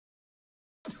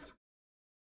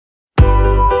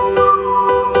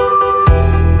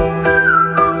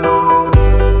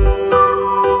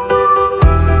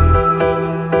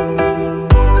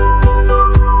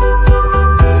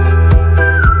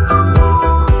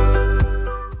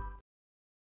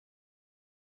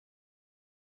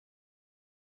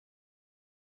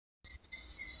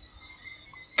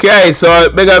Okay, so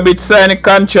Begovic sign a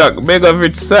contract.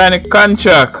 Begovic sign a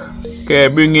contract. Okay,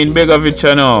 bring in Begovic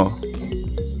now.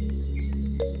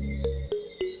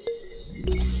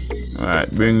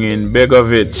 Alright, bring in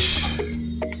Begovic.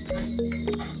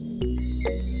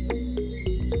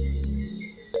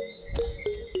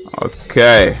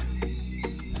 Okay.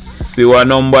 See what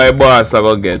number I boss I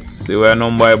go get. See what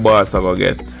number I boss I go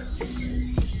get.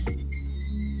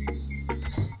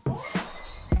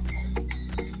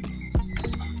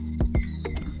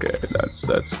 Okay,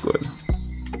 that's good.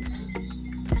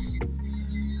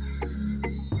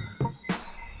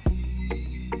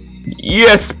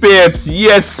 Yes, Peps.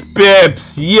 Yes,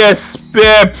 Peps. Yes,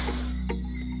 Peps.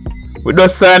 We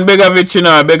just signed Begovic, you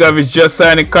know. Begovic just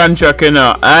signed a contract, you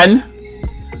know. And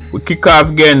we kick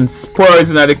off against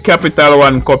Spurs in the Capital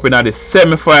One Cup in the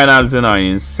semi-finals, you know.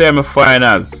 In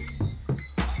semi-finals.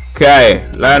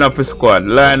 Okay, line up the squad.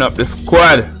 Line up the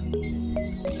squad.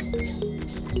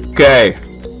 Okay,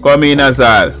 come in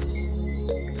Azal.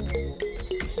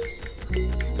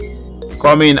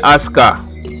 Come in Aska.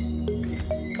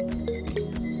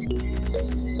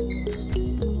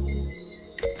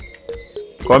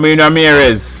 Come in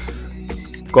Ramirez.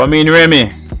 Come in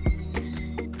Remy.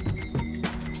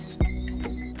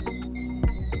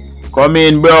 Come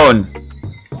in Brown.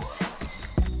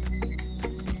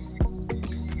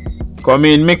 Come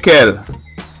in Mikel.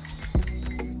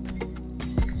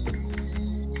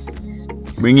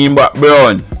 Bring him back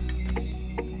Brown.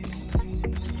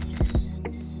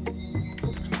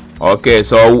 Okay,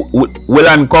 so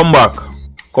Willan come back.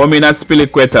 Come in at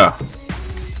Spiliqueta.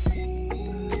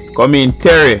 Come in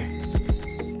Terry.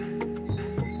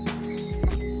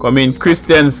 Come in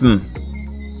Christensen.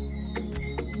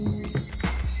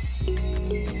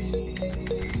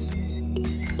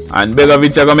 And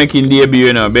Begovic are going to make in debut,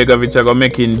 you know. Begovic are going to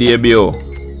make in debut.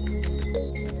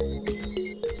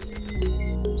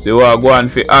 See what I go on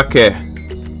for Ake.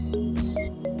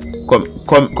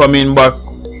 Come in back,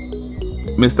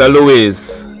 Mr.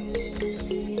 Louis.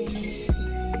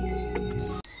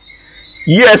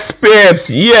 Yes, Peps.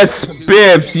 Yes,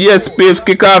 Peps. Yes, Peps.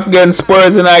 Kick off against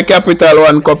Spurs in the Capital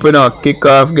One Cup, you know. Kick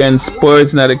off against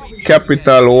Spurs in the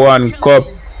Capital One Cup.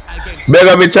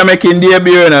 Begovic are making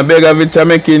debut, you know. Begovic are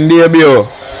making debut.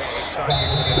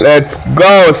 Let's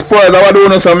go. Spurs, I want to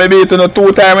do so maybe it's 2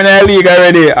 times in the league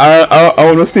already. I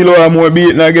want to still want more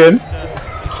beating again.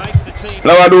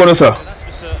 Now I do so.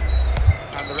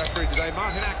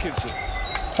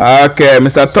 Okay,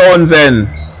 Mr. Townsend,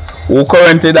 who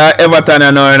currently at Everton,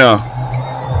 you know.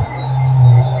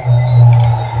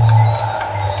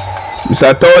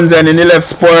 Mr. Townsend in the left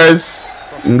Spurs,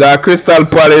 got Crystal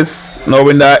Palace, now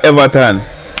in the Everton.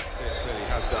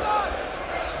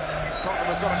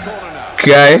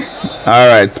 Okay,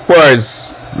 alright,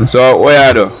 Spurs. So, what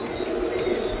you do?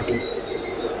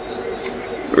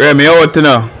 Remy out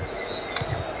now.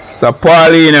 So,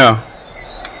 Paulino.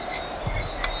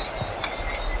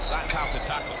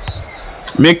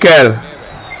 Mikel.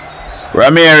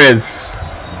 Ramirez.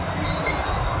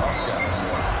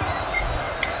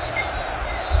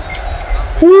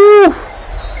 Woo!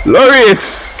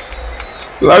 Loris.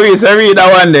 Loris, you read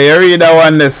that one there. You read that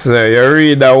one there, sir. You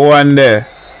read that one there.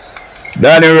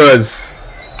 Danny Rose.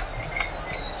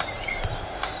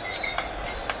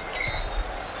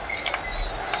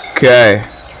 Okay.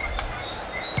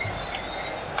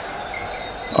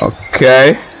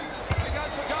 Okay.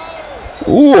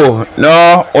 Ooh,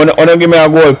 no, don't give me a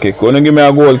goal kick. Don't give me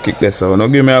a goal kick there, sir.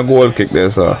 Don't give me a goal kick there,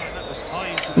 sir.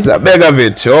 It's a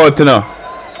Begovic, out now.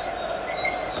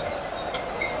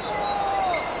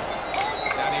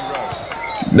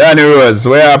 Danny Rose,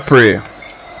 where I pray.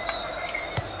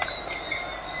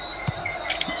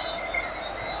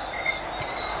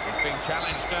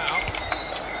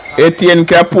 Etienne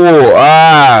Capo.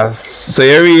 Ah, so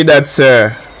you read that,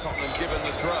 sir.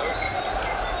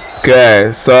 Okay,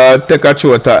 so take a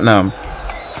throw at Tottenham.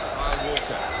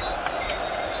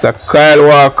 Mr. Kyle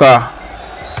Walker.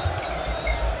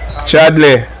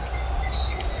 Chadley.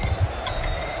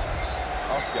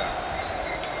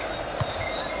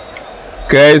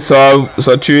 Okay, so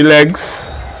 3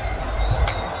 legs.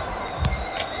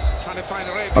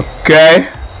 Okay.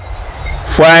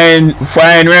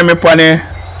 Fine Remy Pani.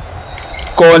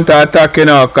 Counter attack, you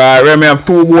know, because Remy have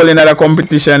 2 goals in the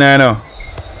competition, you know.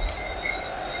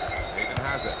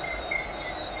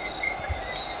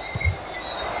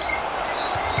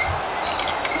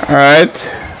 Alright.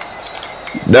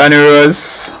 Danny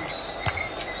Rose.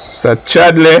 So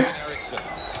Chadley.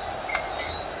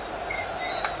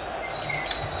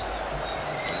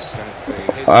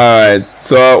 Alright,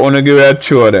 so I want to give it a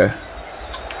throw there.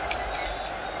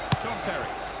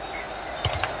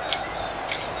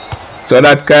 So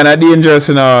that kind of dangerous,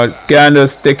 you know. Can't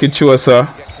just take it through, sir.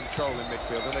 Get control in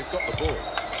midfield, and they've got the ball.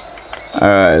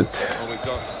 Alright. Well, we've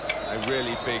got a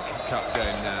really big cup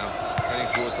game now, heading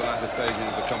towards the latter stages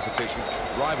of the competition.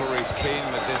 Rivalry is keen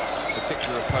with this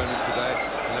particular opponent today,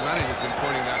 and the manager's been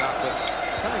pointing that out, but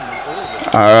telling them all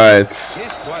that Alright. his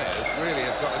players really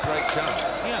have got a great chance.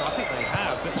 Yeah, I think they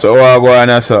have. But so what go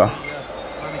on, sir?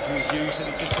 Manager is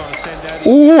using, he's just trying to send out his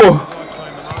Ooh!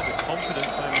 confident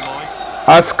frame of mind.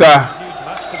 Oscar. Huge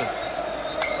match for them.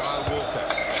 Kyle Walker.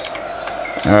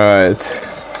 Alright.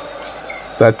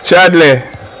 So Chadley.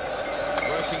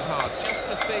 Working hard just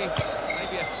to see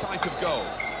maybe a sight of goal.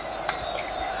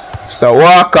 Mr.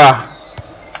 Walker.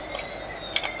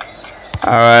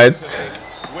 Alright.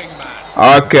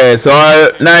 Wingman. Okay, so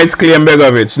nice claim,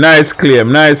 Begovic. Nice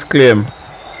claim, nice claim.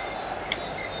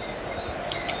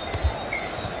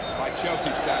 By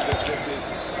Chelsea standards, this is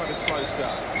quite a slow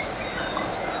start.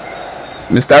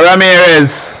 Mr.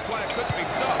 Ramirez. Player couldn't be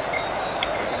stopped.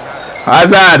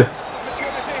 Hazard.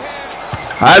 Opportunity here.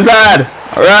 Hazard.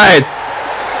 Right.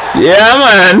 Yeah,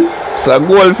 man. It's a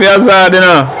goal for Hazard, you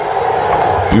know.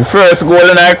 The first goal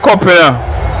in our cup, you know.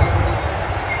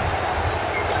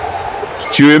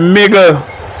 Chewy Miguel.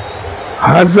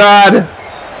 Hazard.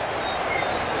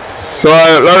 So,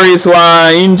 Lloris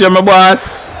want to injure my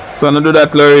boss. So, no do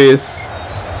that, Lloris.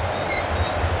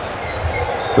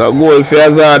 It's a goal for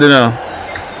Hazard, you know.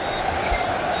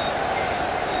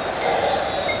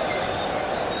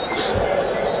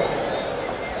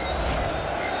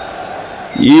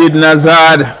 Eden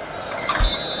Hazard.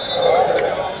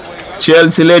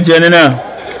 Chelsea legend, you know.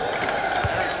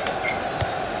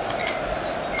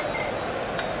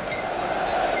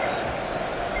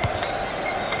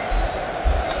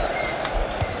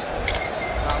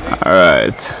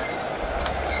 Alright.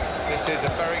 This is a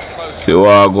very close See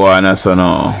what go on, so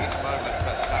now. moment,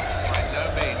 but that by no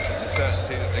means is a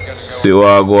certainty that they're going to go See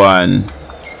what go on.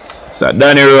 So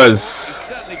Danny Rose.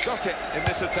 certainly got it in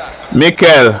this attack.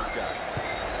 Mikel.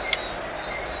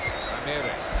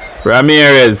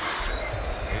 Ramirez.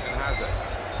 Eden Hazard.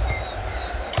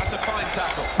 That's a fine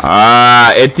tackle.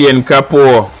 Ah, Etienne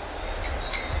Capo.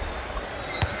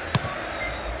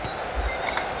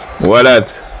 What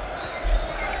that?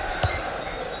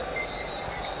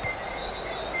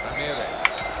 Ramirez.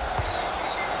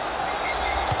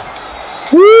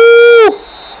 Woo!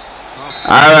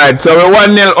 Alright, so we're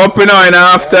 1-0 up you know in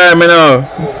half time, you know.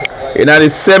 In the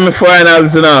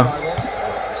semi-finals, you know.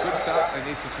 Good start. They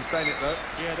need to sustain it though.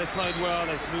 Yeah, they played well.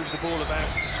 They've moved the ball about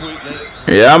sweetly.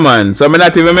 Yeah, man. So I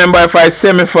not even remember if I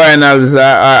semi-finals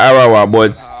are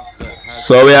but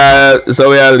so we are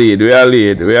lead.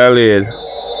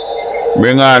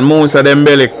 Bring on Musa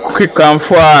Dembele quick and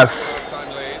fast.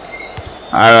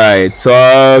 Alright, so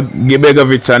give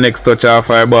Begovic a next touch off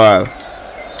our ball.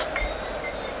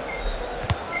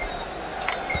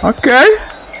 Okay.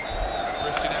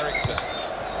 Christian Eriksen.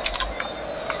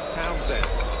 Townsend.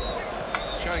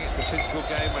 Showing it's a physical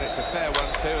game when it's a fair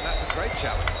one too, and that's a great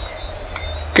challenge.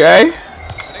 Okay. And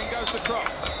in goes the cross.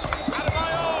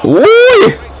 Adebayor! Woo!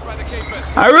 Reached by the keeper.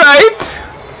 Alright.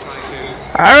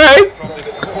 Trying to Alright. from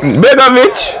this corner.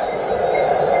 Begovic.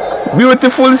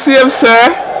 Beautiful save,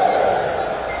 sir.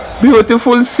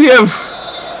 Beautiful save.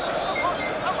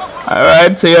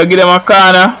 Alright, so you give them a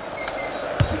corner.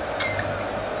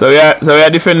 So we are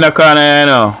defending the corner here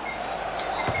now.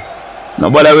 No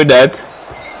bother with that.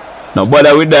 No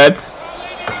bother with that.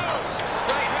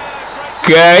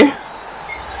 Okay.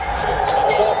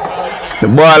 The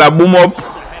ball a boom up.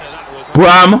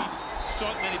 Bram.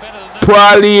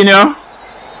 Paulinho.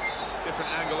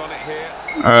 Different angle on it here.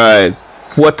 Alright.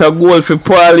 What a goal for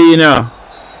Paulinho.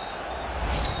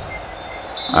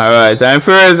 Alright. I'm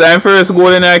first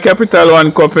goal in our Capital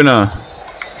One Cup, you know.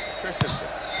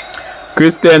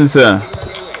 Christensen.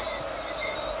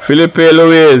 Felipe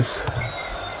Luis.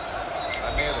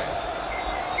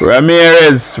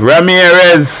 Ramirez. Good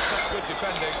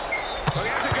defending.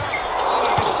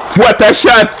 What a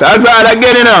shot. Hazard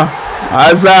again, you know.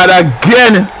 Hazard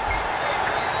again.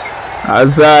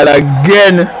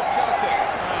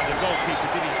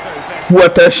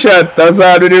 What a shot.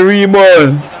 Hazard with the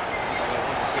rebound.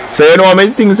 So you know how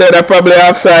many things that are probably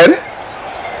offside?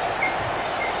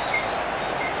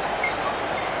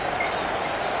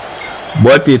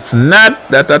 But it's not.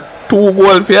 That a 2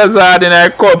 goal for Hazard in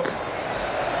our cup.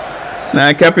 In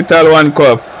our Capital One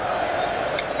Cup.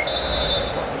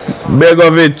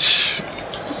 Begovic.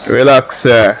 Relax,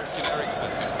 sir.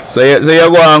 So you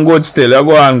go on good still. You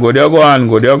go on good. Spurs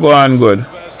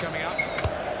coming up.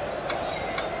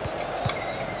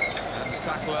 And the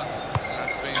tackler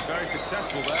has been very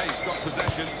successful there. He's got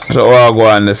possession. So what go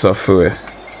on this off for?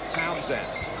 Townsend.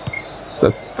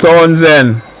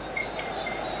 Townsend.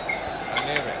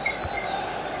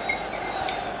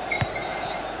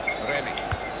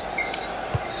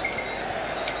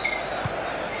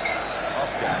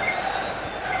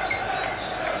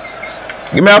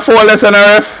 Give me a foul lesson,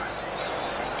 ref.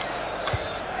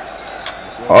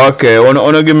 Okay,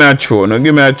 wanna give me a throw. No,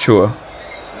 give me a throw. And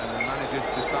the manager's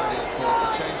decided for a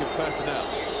change of personnel.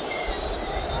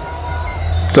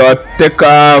 So take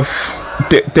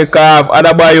off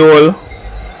Adebayo.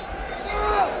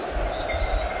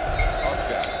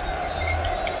 Oscar.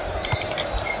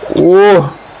 Oh.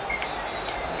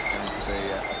 It's going to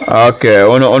be Okay,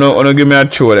 wanna give me a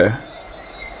throw there.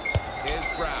 here's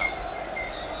Brown.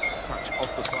 Touch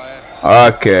off the player.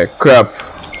 Okay, crap.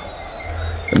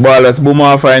 The ball is boom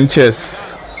off in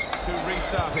chest. To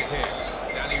restart it here.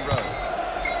 Danny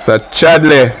Rose. So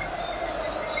Chadley.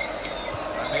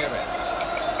 Ramirez.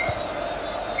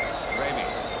 Raimi.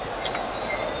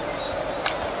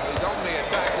 He's on the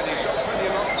attack and he's got plenty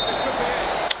of options.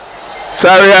 This could be it.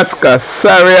 Sorry Oscar.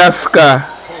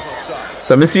 Full offside.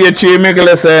 So I see you three make a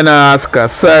lesson, Oscar.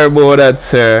 Sorry about that,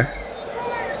 sir.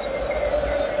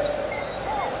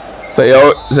 So you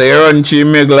run Chi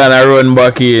Miguel and I run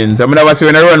back in. So I never see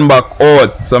when I run back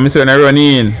out. So I see when I run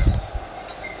in.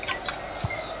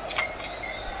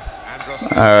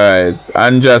 Alright.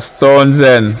 Andreas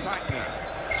Townsend.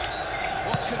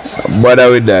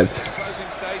 Bother with that. Closing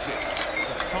stages.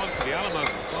 It's time for the Alamo.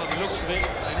 By the looks of it,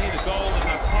 they need a goal and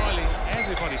they're piling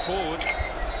everybody forward.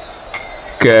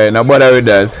 Okay, now bother with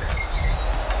that.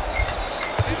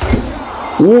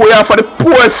 Ooh, yeah, for the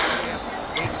post.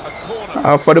 It's a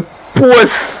corner. For the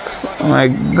post. Oh my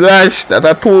gosh, that's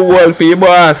a 2 goal for you,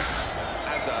 boss.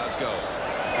 Hazard's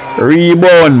goal.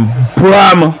 Rebound.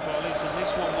 Bram.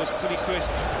 This one was pretty crisp.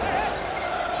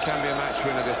 Can be a match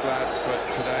winner, this lad, but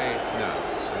today,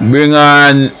 no. Bring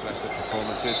on. It's lesser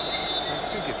performances. I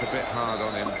think it's a bit hard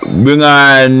on him. Bring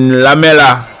on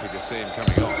Lamela. Happy to see him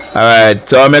coming off. Alright,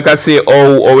 so I make us see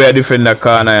how we are defending the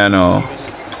corner, you know.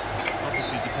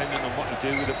 Obviously, depending on what you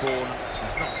do with the ball,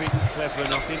 he's not been clever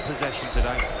enough in possession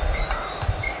today.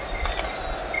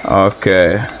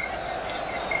 Okay.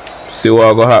 See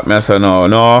what go happen so now.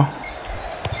 No.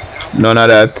 None of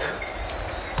that.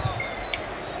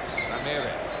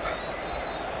 Ramirez.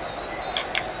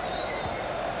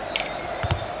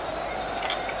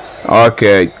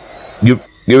 Okay. Give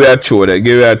me a throw there.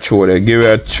 Give me a throw there. Give me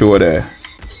a throw there.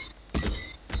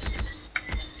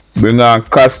 Bring on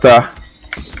Costa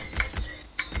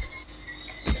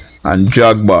and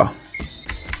Jagba.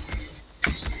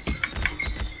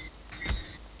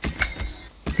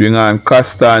 Bring on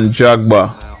Costa and Jagba.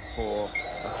 Out for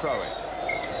a throw-in.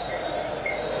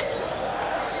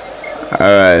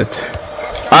 Alright.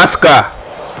 Oscar.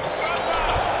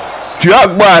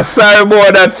 Jagba, sorry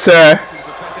about that, sir.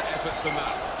 Better efforts than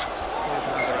that. Here's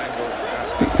another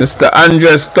angle. Mr.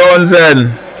 Andreas Townsend.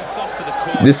 He's gone for the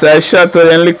corner. This I shot with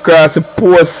him across the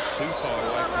post. Too far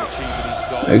away from achieving his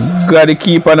goal. I gotta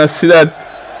keep on see that.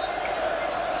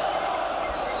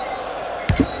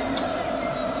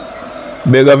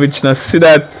 Begovic not see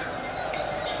that.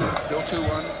 Still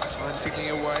 2-1, time ticking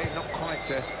away. Not quite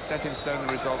set in stone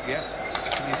the result yet.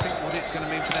 Can you think what it's going to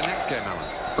mean for the next game,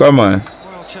 Alan? Come on.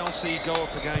 Well, Chelsea go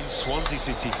up against Swansea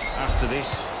City after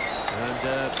this,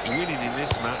 and winning in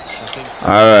this match, I think.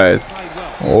 Alright. Played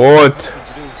well. What? Hoping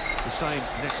to do the same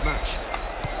next match.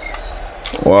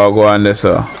 What go on there,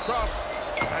 sir? The cross.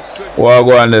 That's good. What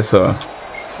go on there, sir?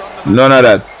 None of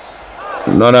that.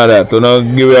 None of that. Do not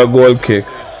give you a goal kick.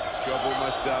 Job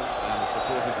almost done, and the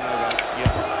supporters know that. Yeah,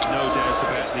 no doubt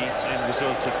about the end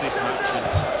result of this match, and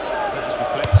that was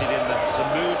reflected in the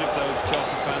mood of those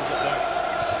Chelsea fans up there.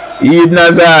 Eden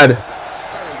Hazard.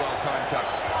 Very well timed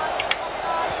tackle.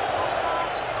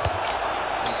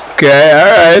 Okay,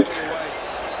 alright.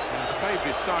 And saved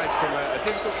his side from a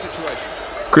difficult situation.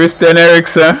 Christian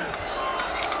Eriksen.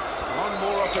 One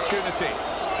more opportunity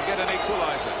to get an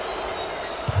equaliser.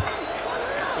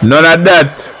 None of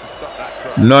that. To stop that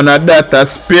cross. None of that. A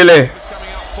spilly. He's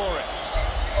coming up for it.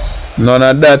 None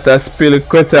of that. A spilly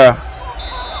quitter.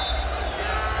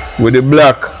 With the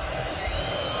block.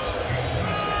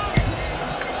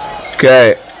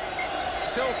 Okay.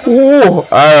 Still Ooh,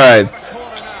 alright.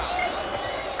 corner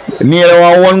now.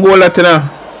 Nearly one goal left now.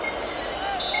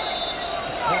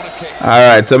 Corner kick.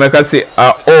 Alright, so make us see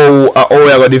how we are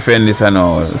going to defend this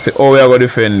now. See how we are going to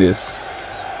defend this.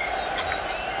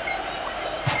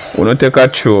 We don't take a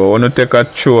throw. We don't take a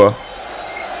throw.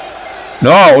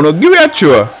 No, we don't give you a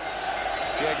throw.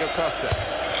 Diego Costa.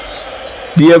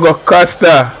 Diego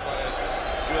Costa.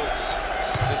 Wilt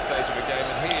at this stage of the game,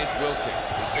 and he is wilting.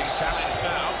 He's being challenged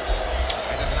now.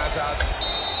 Eden Hazard.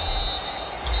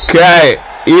 Okay.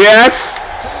 Yes.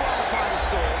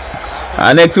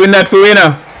 And next win that for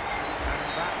winner.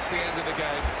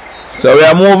 So we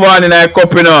are move on in our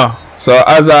cup, you know. So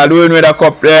Hazard win with a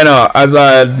cup there now.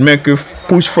 Hazard make you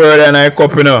push further in our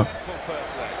cup, you know.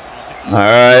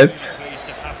 Alright.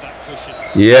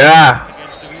 Yeah.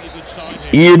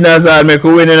 Eden Hazard make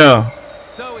you win, you know.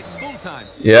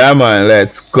 Yeah man,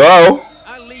 let's go.